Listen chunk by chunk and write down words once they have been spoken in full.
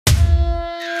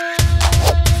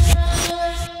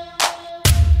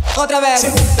otra vez.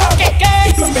 ¿Qué?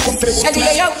 El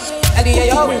DJ Yo, el DJ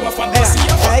Yo.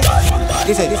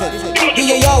 Dice,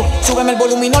 DJ Yo, súbeme el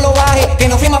volumen y no lo baje, que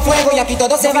nos firma fuego y aquí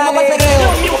todo se va para el perreo.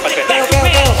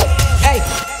 Ey.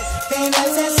 En el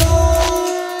sexo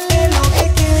es lo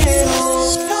que quiero,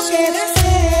 lo que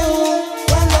deseo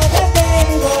cuando te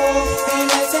tengo. En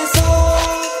el sexo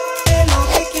es lo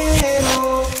que quiero,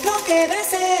 lo que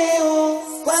deseo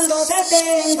cuando te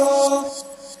tengo.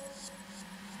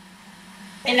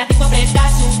 En la disco apretar,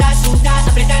 sudar,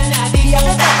 apretar la disco.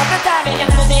 Apretar.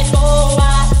 Peleando de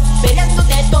toa, peleando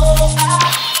de toa.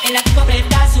 En la disco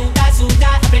apretar,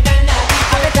 sudar, apretar la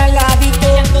disco. Apretar la disco.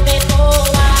 Peleando de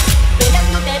toa,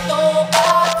 peleando de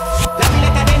toa. La fila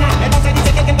está llena, entonces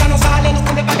dice que temprano sale. No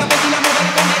cumple paga, vecina,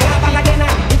 modelo con la para llena.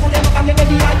 Impulemos también el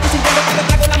día, y sintiendo cuando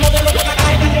trago la modelo. Los acá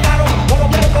llegaron, por los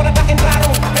viejos por atrás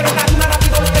entraron. Pero Karima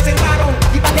rápido los presentaron.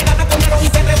 Y para llegar a comer y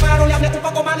se treparon. Le hablé un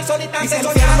poco más y solita se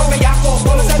soñaron bellacos.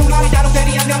 Con los celulares ya los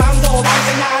tenían grabando. Dale,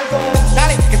 señal algo.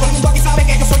 Dale, que todo el mundo aquí sabe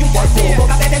que yo soy un cuerpo.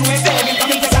 Bótate de nuevo, mientras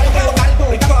me salgo que lo caldo.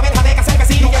 Ricardo, a ver, la deja ser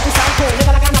vecino y es tu salto. Le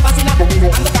da la gana vacilar conmigo,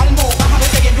 ando calmo. Baja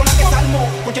verte bien, yo la que salmo.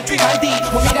 Con Checho y Hardy.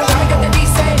 Mira lo que te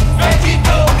dice,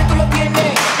 porque tú lo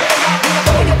tienes. Mira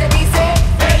todo lo que te dice,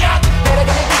 pero yo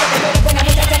le digo que no eres buena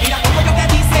muchacha. Mira como yo te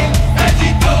dice,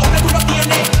 hombre tú lo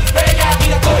tienes.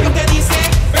 Mira como yo te dice,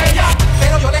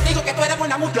 pero yo les digo que tú eres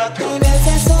buena muchacha. En el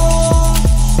sexo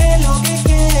es lo que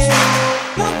quiero,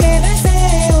 lo que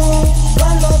deseo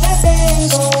cuando te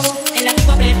tengo. En la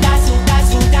disco apretar,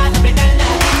 sudar, apretar la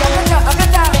disco.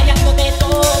 Apretar. Peleando de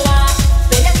toa,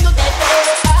 peleando de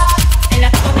toa. En la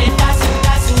disco apretar,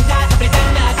 sudar, apretar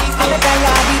la disco. Apretar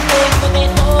la disco. Peleando de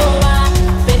toa,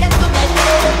 peleando de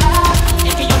toa.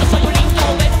 Es que yo no soy un lindo,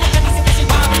 pero ella dice que soy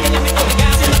guapo, que la meto de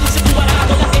gas. Se lo dulce tu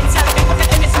barato, la piensa que porque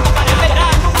te me siento para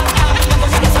esperar.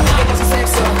 Ella sabe que yo soy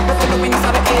sexo, porque lo menos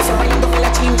sabe eso. Bailando con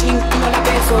la chin chin y no la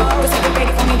beso. Yo sé que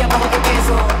peri familia bajo de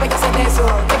peso. Voy a hacer eso,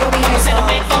 que yo vi Se eso. lo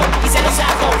meto y se lo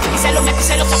saco, y se lo meto y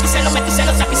se lo saco, y se lo meto y se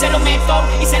lo saco, y se lo meto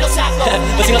y se lo saco.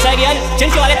 Pues si no sabes guiar,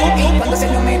 Chencho, dale tú. Cuando se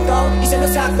lo meto y se lo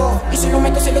saco, y se lo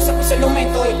meto, se lo saco, se lo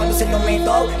meto. Y cuando se lo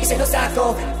meto y se lo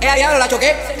saco. ¡A diablo, la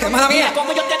choqué! ¡Qué mala Mira mía!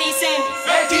 como ellos te dicen,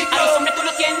 a los hombres tú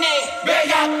lo tienes.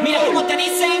 Mira como te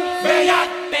dicen,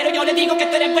 pero yo le digo que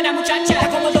tú eres buena muchacha. Mira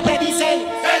como yo te dicen,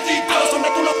 a los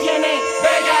hombres tú los tienes.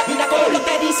 Mira como ellos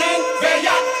te dicen,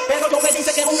 pero yo me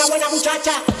dice que es una buena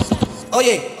muchacha.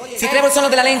 Oye, si Trevor son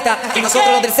los de la lenta y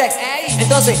nosotros los del sex,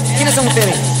 entonces, ¿quiénes son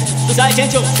ustedes? Tú sabes,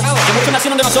 Chencho, que muchos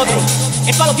nacieron de nosotros.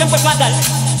 Es para los tiempos es fatal.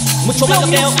 Mucho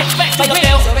bailoteo, bailoteo,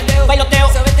 bailoteo, bailoteo,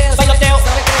 bailoteo,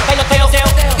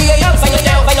 bailoteo,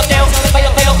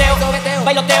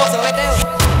 bailoteo, bailoteo.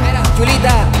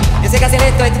 Chulita, yo sé que hacer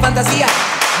esto es tu fantasía.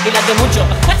 Y las de muchos.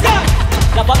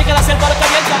 La fábrica de la selva lo está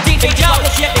abierta. DJ Diablo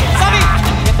 7, ¿sabes?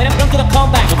 Y esperen pronto el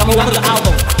comeback. Estamos jugando el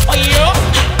álbum.